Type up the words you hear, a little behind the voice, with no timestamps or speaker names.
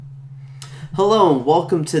Hello and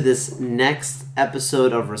welcome to this next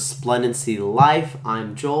episode of Resplendency Life.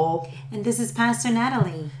 I'm Joel. And this is Pastor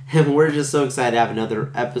Natalie. And we're just so excited to have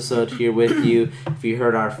another episode here with you. If you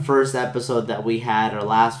heard our first episode that we had, our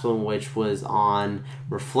last one, which was on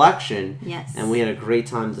reflection. Yes. And we had a great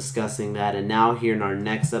time discussing that. And now here in our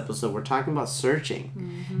next episode, we're talking about searching.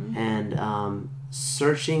 Mm-hmm. And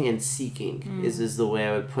searching and seeking is the way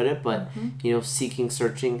I would put it. But, seeking,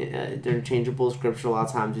 searching, they're interchangeable. Scripture a lot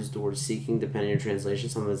of times uses the word seeking depending on your translation.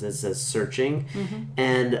 Sometimes it says searching. Mm-hmm.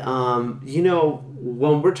 And,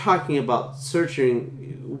 when we're talking about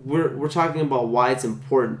searching, we're talking about why it's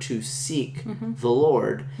important to seek the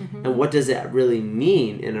Lord. And what does that really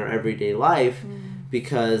mean in our everyday life.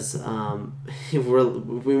 Because if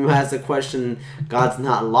we might ask the question, God's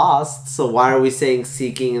not lost, so why are we saying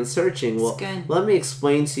seeking and searching? Well, let me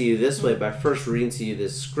explain to you this way by first reading to you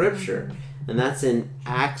this scripture. And that's in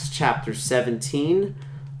Acts chapter 17,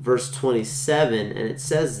 verse 27. And it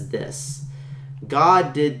says this: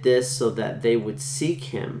 God did this so that they would seek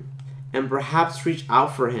him and perhaps reach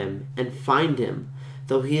out for him and find him,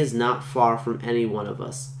 though he is not far from any one of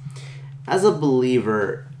us. As a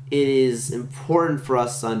believer, it is important for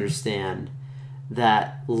us to understand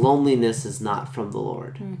that loneliness is not from the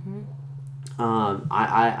Lord.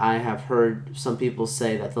 I have heard some people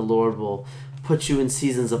say that the Lord will put you in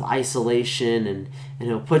seasons of isolation and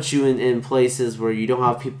he'll put you in places where you don't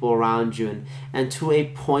have people around you. And to a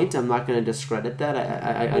point, I'm not going to discredit that.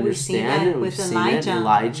 I understand it. We've seen it.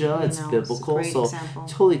 Elijah, it's biblical. It's so example.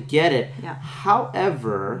 Totally get it. Yeah.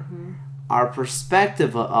 However, our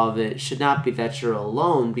perspective of it should not be that you're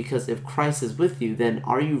alone, because if Christ is with you, then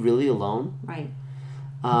are you really alone? Right.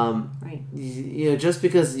 Right. Just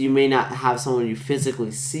because you may not have someone you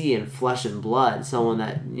physically see in flesh and blood, someone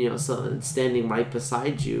that, someone standing right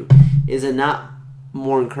beside you, is it not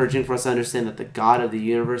more encouraging for us to understand that the God of the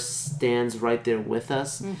universe stands right there with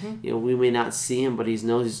us? We may not see him, but he's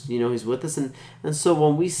with us. And so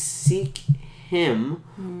when we seek him,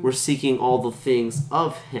 we're seeking all the things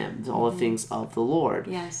of him, all the things of the Lord.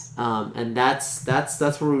 Yes. And that's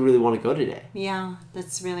where we really want to go today. Yeah,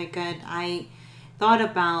 that's really good. I thought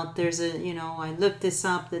about, I looked this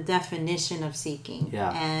up, the definition of seeking.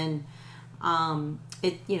 Yeah. And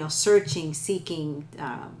searching, seeking,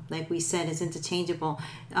 like we said, is interchangeable.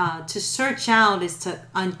 To search out is to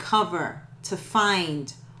uncover, to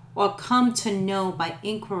find, or come to know by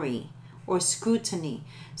inquiry or scrutiny.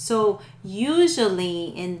 So usually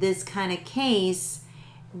in this kind of case,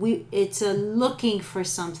 it's a looking for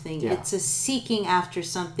something. Yeah. It's a seeking after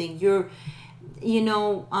something.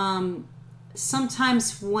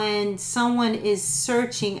 Sometimes when someone is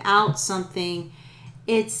searching out something,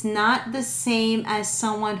 it's not the same as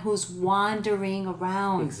someone who's wandering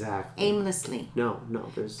around aimlessly. No.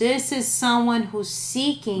 This is someone who's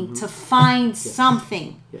seeking to find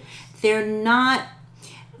something. Yes.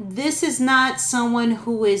 This is not someone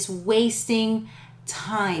who is wasting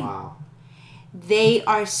time. Wow. They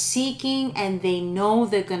are seeking and they know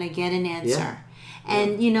they're going to get an answer. Yeah.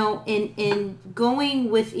 And, in going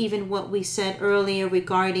with even what we said earlier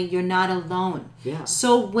regarding you're not alone. Yeah.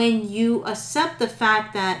 So when you accept the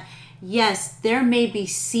fact that, yes, there may be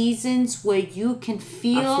seasons where you can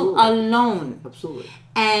feel alone. Absolutely.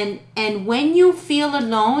 And when you feel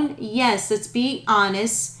alone, yes, let's be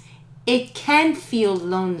honest, it can feel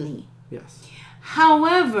lonely. Yes.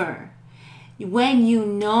 However, when you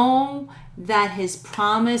know that his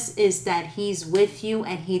promise is that he's with you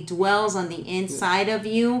and he dwells on the inside of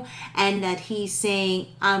you, and that he's saying,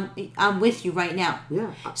 I'm with you right now.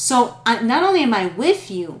 Yeah. So not only am I with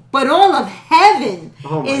you, but all of heaven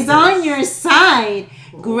is on your side.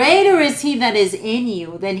 Greater is he that is in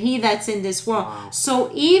you than he that's in this world. Wow. So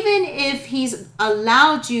even if he's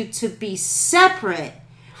allowed you to be separate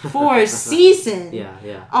for a season,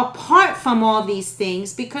 apart from all these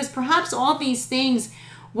things, because perhaps all these things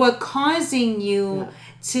were causing you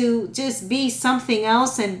to just be something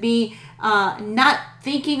else and be not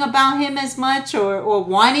thinking about him as much or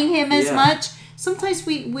wanting him as much. Sometimes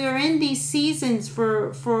we're in these seasons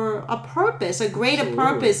for a purpose, a greater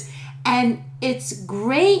purpose. And it's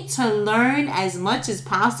great to learn as much as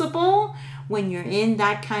possible when you're in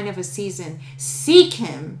that kind of a season. Seek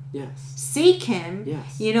him. Yes. Seek him.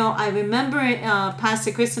 Yes. I remember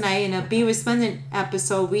Pastor Chris and I in a Be Resplendent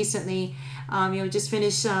episode recently, just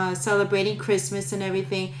finished celebrating Christmas and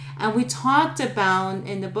everything. And we talked about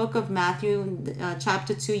in the book of Matthew,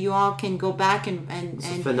 chapter 2, you all can go back and it's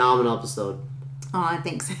a phenomenal episode. Oh,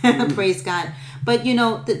 thanks. Praise God. But,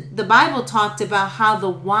 the Bible talked about how the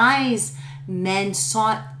wise men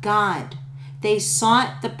sought God. They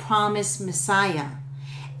sought the promised Messiah.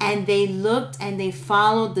 and they looked and they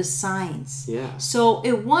followed the signs. Yeah. So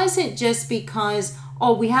it wasn't just because,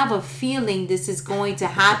 oh, we have a feeling this is going to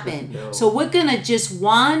happen. No. So we're going to just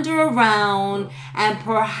wander around and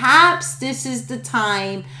perhaps this is the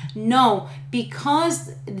time. No,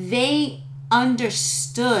 because they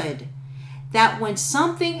understood that when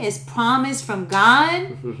something is promised from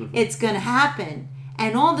God, it's going to happen.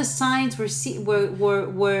 And all the signs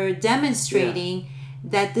were demonstrating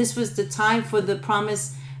that this was the time for the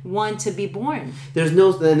promised one to be born. There's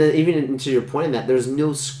no, and even to your point in that, there's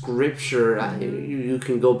no scripture, you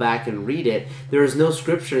can go back and read it, there is no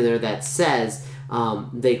scripture there that says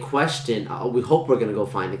they question, we hope we're going to go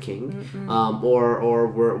find a king, or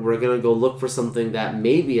we're going to go look for something that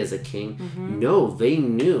maybe is a king. No, they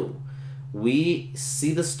knew. We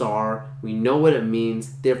see the star, we know what it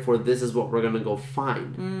means, therefore this is what we're going to go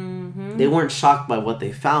find. They weren't shocked by what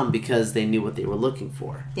they found because they knew what they were looking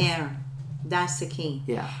for. There. That's the key.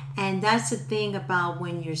 Yeah. And that's the thing about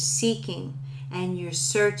when you're seeking and you're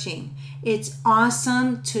searching. It's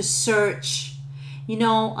awesome to search. You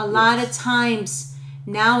know, a lot of times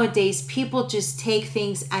nowadays people just take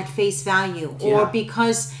things at face value, or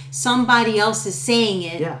because somebody else is saying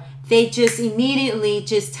it. They just immediately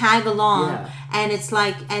just tag along, and it's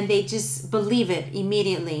like, and they just believe it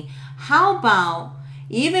immediately. How about,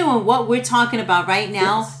 even with what we're talking about right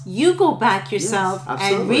now, you go back yourself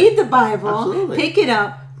and read the Bible, pick it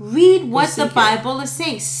up, read what the Bible is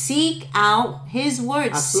saying. Seek out His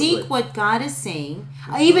Word. Seek what God is saying,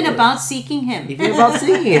 even about seeking Him. Even about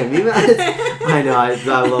seeking Him. I know, I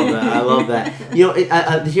love that. I love that. You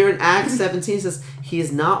know, here in Acts 17 it says, He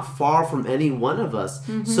is not far from any one of us.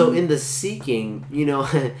 So in the seeking, you know,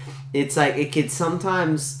 it's like it could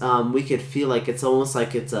sometimes we could feel like it's almost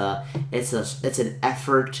like it's an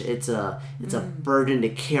effort, it's a burden to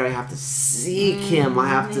carry. I have to seek Him, I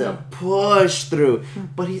have to push through,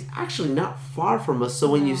 but He's actually not far from us.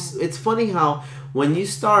 So when it's funny how when you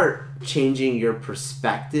start changing your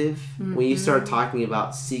perspective, when you start talking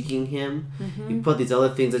about seeking Him, you put these other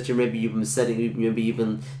things that maybe you've been setting, maybe you've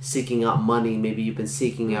been seeking out money, maybe you've been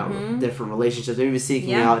seeking out different relationships, maybe you've been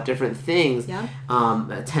seeking out different things,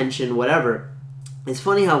 attention, whatever. It's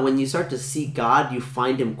funny how when you start to seek God, you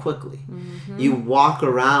find Him quickly. You walk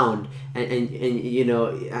around and you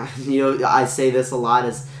know I say this a lot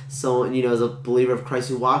as a believer of Christ,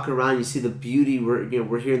 you walk around, you see the beauty.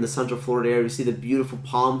 We're here in the Central Florida area. We see the beautiful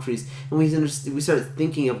palm trees, and we start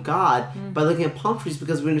thinking of God by looking at palm trees,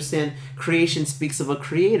 because we understand creation speaks of a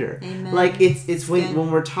Creator. Amen. Like it's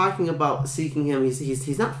when we're talking about seeking Him,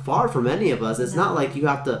 He's not far from any of us. It's not like you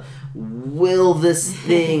have to will this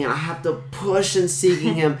thing and I have to push and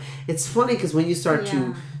seeking Him. It's funny because when you start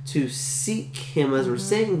to seek Him, as we're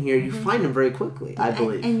saying here, you find Him very quickly, I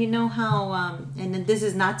believe. And you know how, and this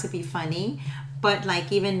is not to be funny, but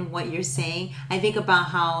like even what you're saying, I think about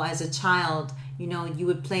how as a child, you know, you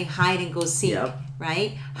would play hide and go seek,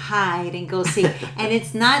 right? Hide and go seek. And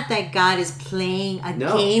it's not that God is playing a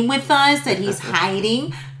game with us, that He's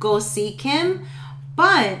hiding, go seek Him.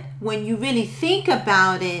 But when you really think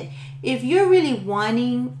about it, if you're really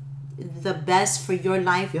wanting the best for your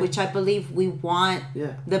life, which I believe we want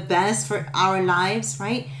the best for our lives,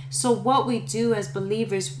 right? So what we do as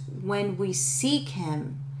believers, when we seek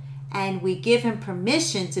Him and we give Him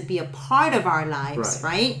permission to be a part of our lives,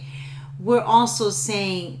 right? We're also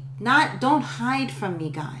saying, don't hide from me,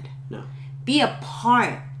 God. No. Be a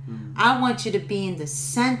part. I want you to be in the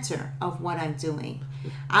center of what I'm doing.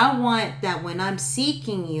 I want that when I'm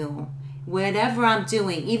seeking you, whatever I'm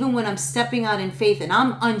doing, even when I'm stepping out in faith and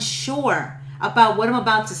I'm unsure about what I'm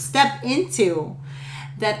about to step into,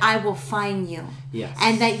 that I will find you. Yes.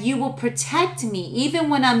 And that you will protect me even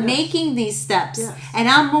when I'm making these steps and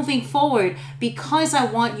I'm moving forward, because I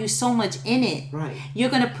want you so much in it. Right. You're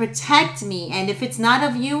going to protect me. And if it's not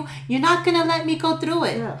of you, you're not going to let me go through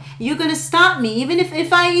it. Yeah. You're going to stop me. Even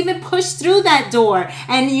if I even push through that door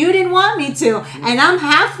and you didn't want me to, and I'm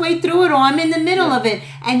halfway through it or I'm in the middle of it,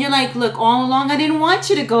 and you're like, look, all along I didn't want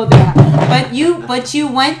you to go there. But you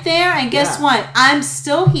went there, and guess what? I'm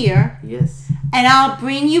still here. Yes. And I'll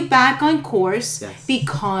bring you back on course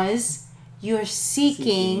because you're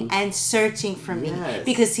seeking and searching for me. Yes.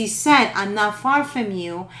 Because He said, I'm not far from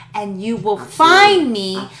you, and you will find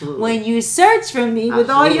me when you search for me with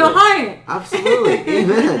all your heart. Absolutely.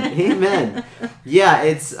 Amen. Amen. Yeah,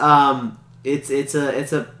 it's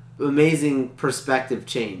a amazing perspective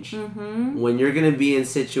change. When you're going to be in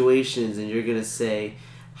situations and you're going to say,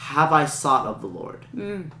 have I sought of the Lord?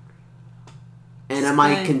 And am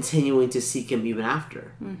I continuing to seek Him even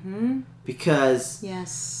after? Because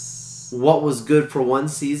what was good for one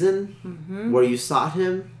season where you sought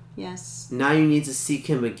Him Yes. Now you need to seek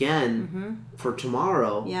him again for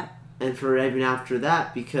tomorrow. Yeah. And for even after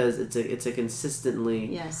that, because it's a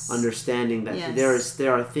consistently understanding that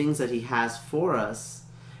there are things that he has for us,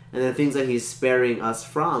 and there are things that he's sparing us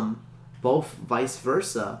from, both vice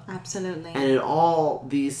versa. Absolutely. And in all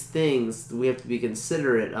these things, we have to be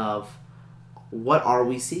considerate of what are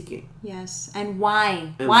we seeking. Yes, and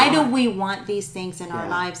why? Why do we want these things in our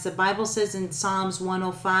lives? The Bible says in Psalms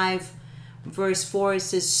 105, verse 4, it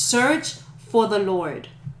says, "Search for the Lord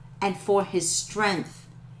and for his strength.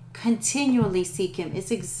 Continually seek him."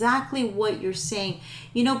 It's exactly what you're saying.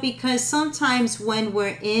 You know, because sometimes when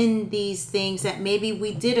we're in these things that maybe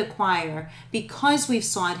we did acquire because we've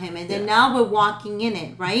sought him, and then now we're walking in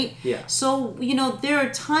it, right? Yeah. So, you know, there are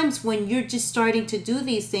times when you're just starting to do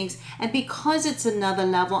these things, and because it's another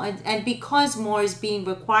level, and because more is being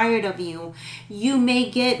required of you, you may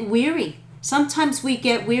get weary. Sometimes we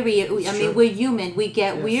get weary. I mean, we're human. We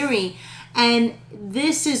get weary. And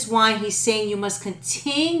this is why he's saying you must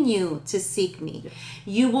continue to seek me. Yes.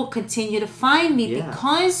 You will continue to find me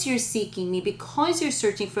because you're seeking me, because you're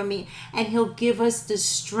searching for me, and he'll give us the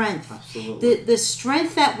strength. Absolutely. The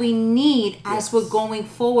strength that we need as we're going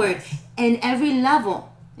forward in every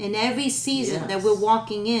level, in every season that we're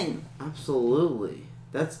walking in. Absolutely.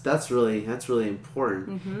 That's really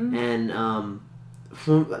important. And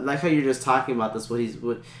like how you're just talking about this,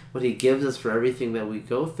 what he gives us for everything that we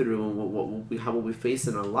go through and what we face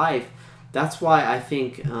in our life. That's why I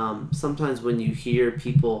think sometimes when you hear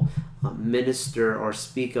people minister or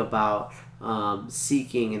speak about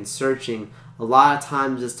seeking and searching, a lot of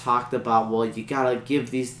times it's talked about, well, you gotta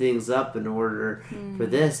give these things up in order for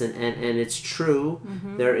this, and it's true.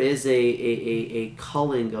 There is a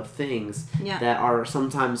culling of things that are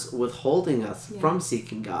sometimes withholding us from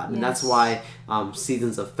seeking God, and that's why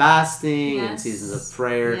seasons of fasting and seasons of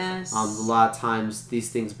prayer, a lot of times these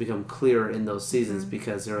things become clearer in those seasons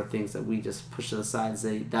because there are things that we just push aside and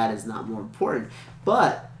say that is not more important.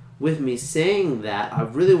 But with me saying that, I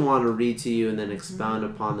really want to read to you and then expound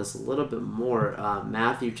upon this a little bit more.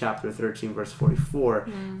 Matthew chapter 13, verse 44.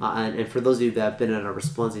 And for those of you that have been in our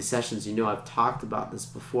Resplensi sessions, you know I've talked about this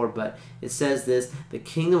before, but it says this: "The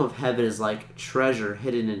kingdom of heaven is like treasure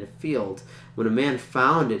hidden in a field. When a man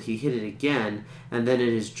found it, he hid it again, and then in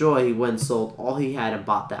his joy he went and sold all he had and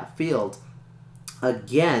bought that field.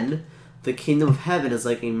 Again, the kingdom of heaven is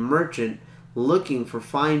like a merchant looking for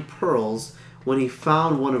fine pearls. When he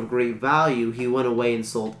found one of great value, he went away and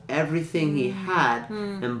sold everything he had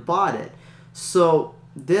and bought it." So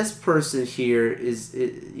this person here is,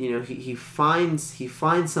 he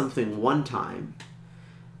finds something one time,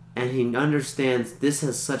 and he understands this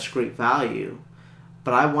has such great value,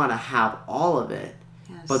 but I want to have all of it.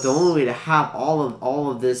 Yes. But the only way to have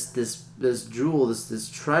all of this jewel, this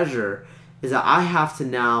treasure, is that I have to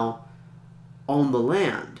now own the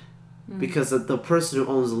land. Because the person who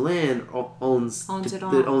owns the land owns it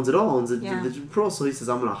all. Owns the pearl. So he says,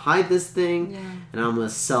 I'm going to hide this thing, and I'm going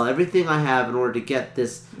to sell everything I have in order to get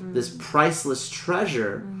this priceless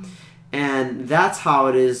treasure. And that's how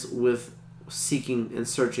it is with seeking and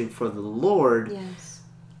searching for the Lord. Yes.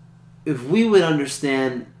 If we would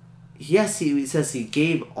understand, yes, he says he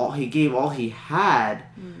gave all he had,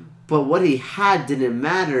 but what he had didn't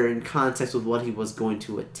matter in context with what he was going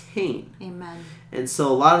to attain. Amen. And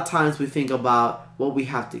so a lot of times we think about what we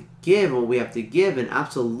have to give, and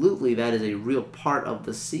absolutely that is a real part of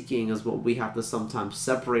the seeking, is what we have to sometimes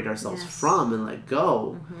separate ourselves from and let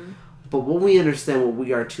go. But when we understand what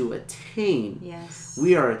we are to attain,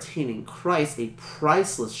 we are attaining Christ, a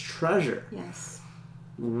priceless treasure. Yes.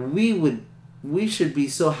 We should be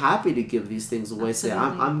so happy to give these things away.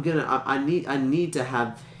 Absolutely. Say, I need to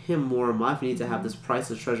have him more in my life. I need to have this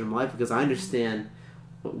priceless treasure in my life because I understand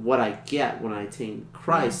what I get when I attain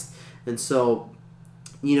Christ. And so,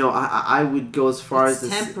 I would go as far as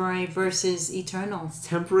this temporary versus eternal. It's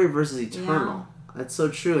temporary versus eternal. Yeah. That's so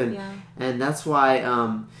true, and that's why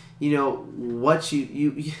what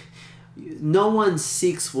you no one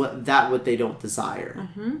seeks what they don't desire,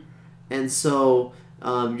 and so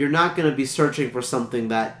you're not going to be searching for something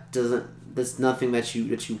that's nothing that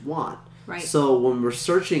you want. Right. So when we're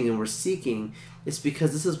searching and we're seeking, it's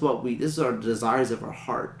because this is our desires of our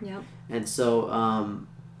heart. Yep. And so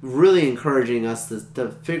really encouraging us to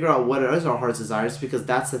figure out what is our heart's desires, because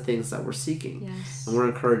that's the things that we're seeking. Yes. And we're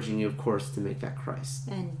encouraging you, of course, to make that Christ.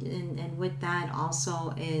 And with that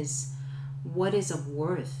also is what is of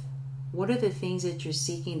worth. What are the things that you're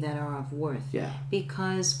seeking that are of worth? Yeah.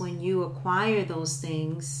 Because when you acquire those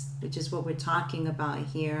things, which is what we're talking about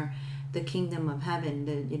here, the kingdom of heaven,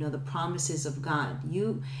 the promises of God.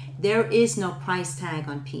 There is no price tag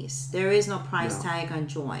on peace. There is no price tag on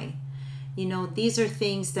joy. These are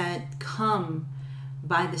things that come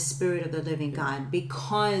by the Spirit of the living God,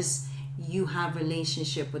 because you have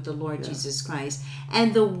relationship with the Lord Jesus Christ.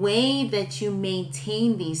 And the way that you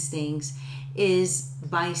maintain these things is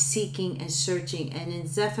by seeking and searching. And in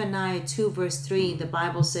Zephaniah 2 verse 3, the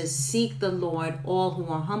Bible says, seek the Lord, all who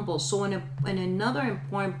are humble. So in another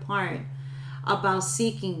important part about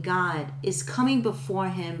seeking God is coming before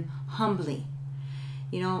him humbly.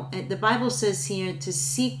 The Bible says here to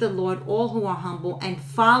seek the Lord, all who are humble, and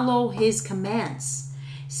follow his commands.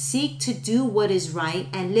 Seek to do what is right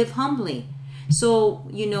and live humbly. So,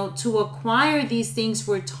 to acquire these things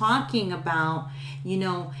we're talking about,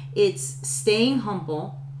 it's staying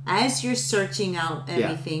humble as you're searching out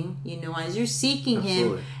everything, as you're seeking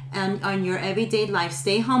him and on your everyday life.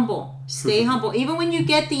 Stay humble. Stay humble. Even when you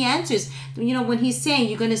get the answers, when he's saying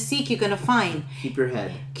you're going to seek, you're going to find. Keep your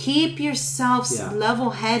head. Keep yourself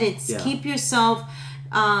level-headed. Keep yourself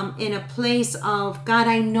in a place of, God,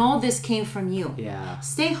 I know this came from you.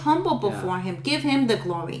 Stay humble before him. Give him the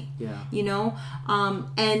glory.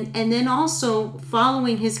 And then also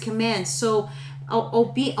following his commands. So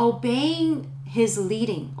obeying his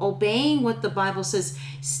leading, obeying what the Bible says,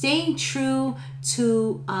 staying true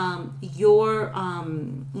to your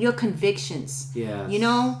convictions.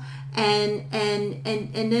 And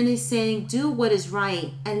then he's saying, do what is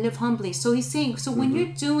right and live humbly. So he's saying, when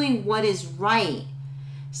you're doing what is right,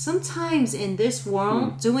 sometimes in this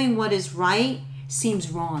world, doing what is right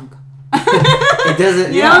seems wrong. It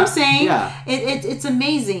doesn't. You know what I'm saying? It's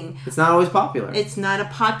amazing. It's not always popular. It's not a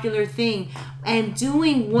popular thing. And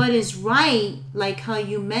doing what is right, like how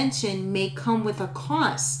you mentioned, may come with a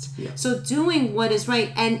cost. So doing what is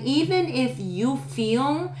right, and even if you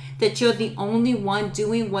feel that you're the only one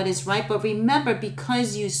doing what is right, but remember,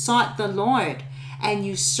 because you sought the Lord and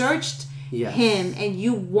you searched him and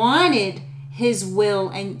you wanted his will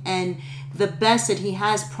and the best that he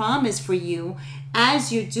has promised for you,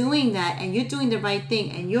 as you're doing that and you're doing the right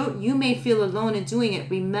thing, and you may feel alone in doing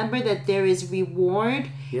it, remember that there is reward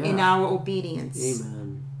in our obedience.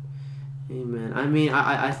 Amen. I mean,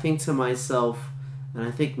 I think to myself, and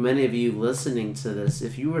I think many of you listening to this,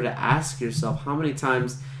 if you were to ask yourself, how many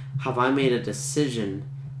times have I made a decision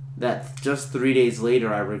that just 3 days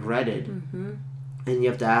later I regretted? And you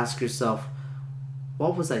have to ask yourself,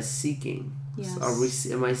 what was I seeking?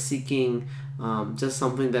 Am I seeking just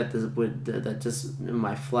something that just in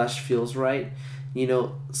my flesh feels right?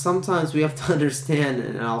 Sometimes we have to understand,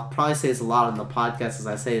 and I'll probably say this a lot on the podcast, as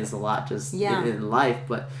I say this a lot just in life,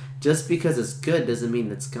 but just because it's good doesn't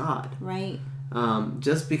mean it's God. Right.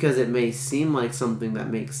 Just because it may seem like something that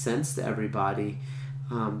makes sense to everybody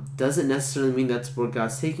doesn't necessarily mean that's where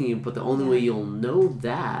God's taking you, but the only way you'll know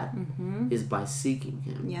that is by seeking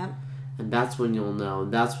him. And that's when you'll know,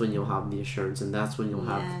 and that's when you'll have the assurance, and that's when you'll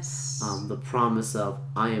have the promise of,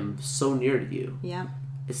 I am so near to you.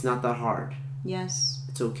 It's not that hard.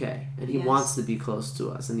 It's okay. And he wants to be close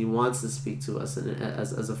to us, and he wants to speak to us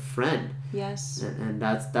as a friend. And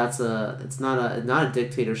it's not a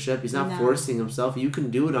dictatorship. He's not forcing himself. You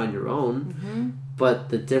can do it on your own. But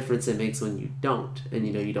the difference it makes when you don't, and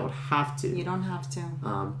you don't have to. You don't have to.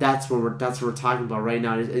 That's what we're talking about right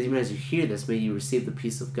now. Even as you hear this, may you receive the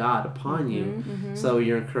peace of God upon you. So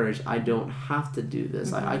you're encouraged. I don't have to do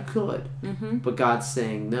this. I could, but God's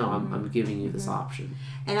saying no. I'm giving you this option.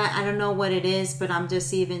 And I don't know what it is, but I'm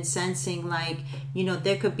just even sensing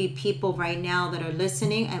there could be people right now that are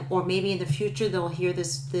listening, or maybe in the future they'll hear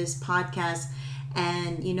this podcast.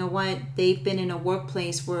 And you know what? They've been in a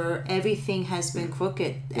workplace where everything has been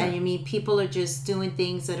crooked. And people are just doing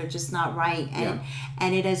things that are just not right.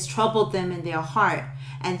 And it has troubled them in their heart.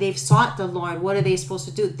 And they've sought the Lord. What are they supposed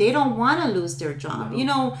to do? They don't want to lose their job.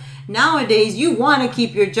 No. Nowadays you want to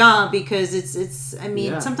keep your job because it's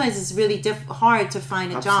sometimes it's really hard to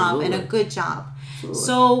find a job, and a good job.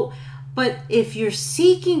 So, but if you're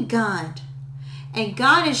seeking God and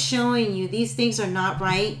God is showing you these things are not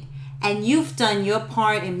right, and you've done your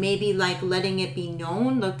part in maybe letting it be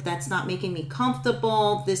known, look, that's not making me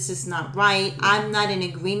comfortable, this is not right, I'm not in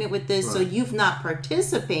agreement with this, so you've not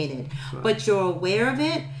participated, but you're aware of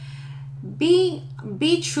it. Be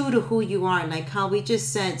true to who you are, like how we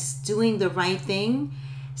just said, doing the right thing.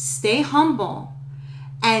 Stay humble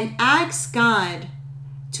and ask God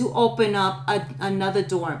to open up another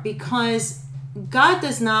door, because God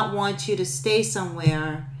does not want you to stay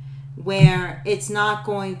somewhere where it's not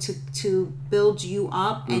going to build you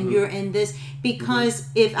up, and you're in this, because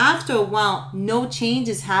if after a while no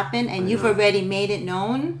changes happen and you've already made it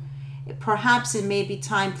known, perhaps it may be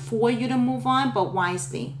time for you to move on, but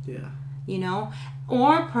wisely. Yeah. You know?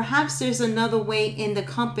 Or perhaps there's another way in the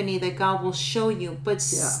company that God will show you, but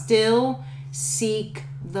still seek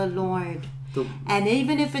the Lord. And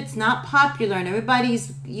even if it's not popular and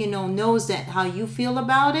everybody's, knows that how you feel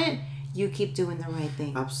about it, you keep doing the right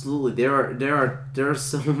thing. Absolutely. There are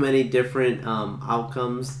so many different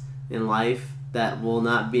outcomes in life that will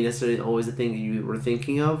not be necessarily always the thing that you were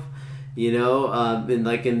thinking of. And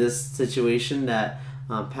like in this situation that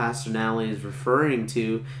Pastor Natalie is referring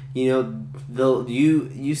to,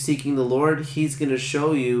 you seeking the Lord, He's going to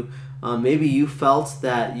show you. Maybe you felt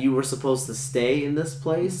that you were supposed to stay in this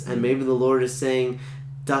place, and maybe the Lord is saying,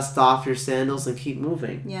 dust off your sandals and keep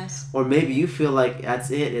moving. Yes. Or maybe you feel like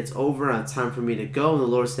that's it, it's over, it's time for me to go, and the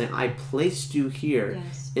Lord's saying, I placed you here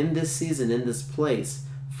in this season, in this place,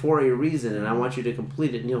 for a reason, and I want you to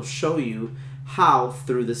complete it, and He'll show you how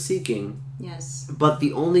through the seeking. Yes. But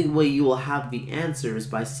the only way you will have the answer is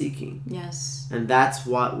by seeking. Yes. And that's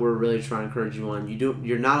what we're really trying to encourage you on.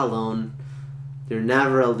 You're not alone. They're not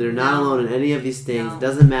alone in any of these things. No. It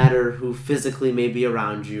doesn't matter who physically may be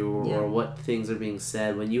around you or what things are being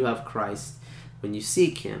said. When you have Christ, when you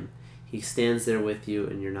seek Him, He stands there with you,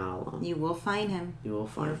 and you're not alone. You will find Him. You'll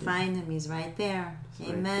find Him. He's right there.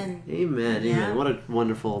 Amen. Right. Amen. Yeah. Amen. What a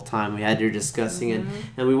wonderful time we had here discussing it.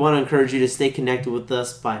 And we want to encourage you to stay connected with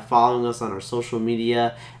us by following us on our social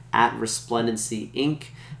media at Resplendency Inc.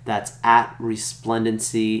 That's at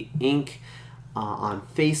Resplendency Inc. On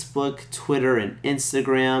Facebook, Twitter, and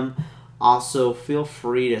Instagram. Also, feel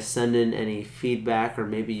free to send in any feedback, or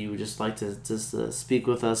maybe you would just like to speak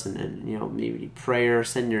with us and maybe prayer.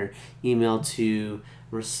 Send your email to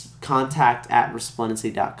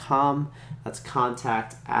contact@resplendency.com. That's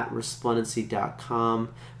contact@resplendency.com.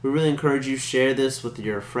 We really encourage you, share this with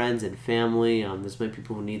your friends and family. There's many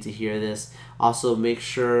people who need to hear this. Also, make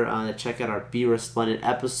sure to check out our Be Resplendent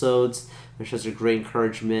episodes. There's such a great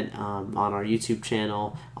encouragement on our YouTube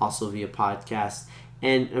channel, also via podcast.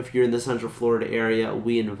 And if you're in the Central Florida area,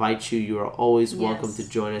 we invite you. You are always welcome to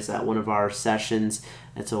join us at one of our sessions.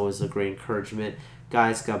 It's always a great encouragement.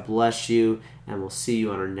 Guys, God bless you, and we'll see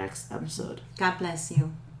you on our next episode. God bless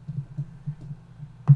you.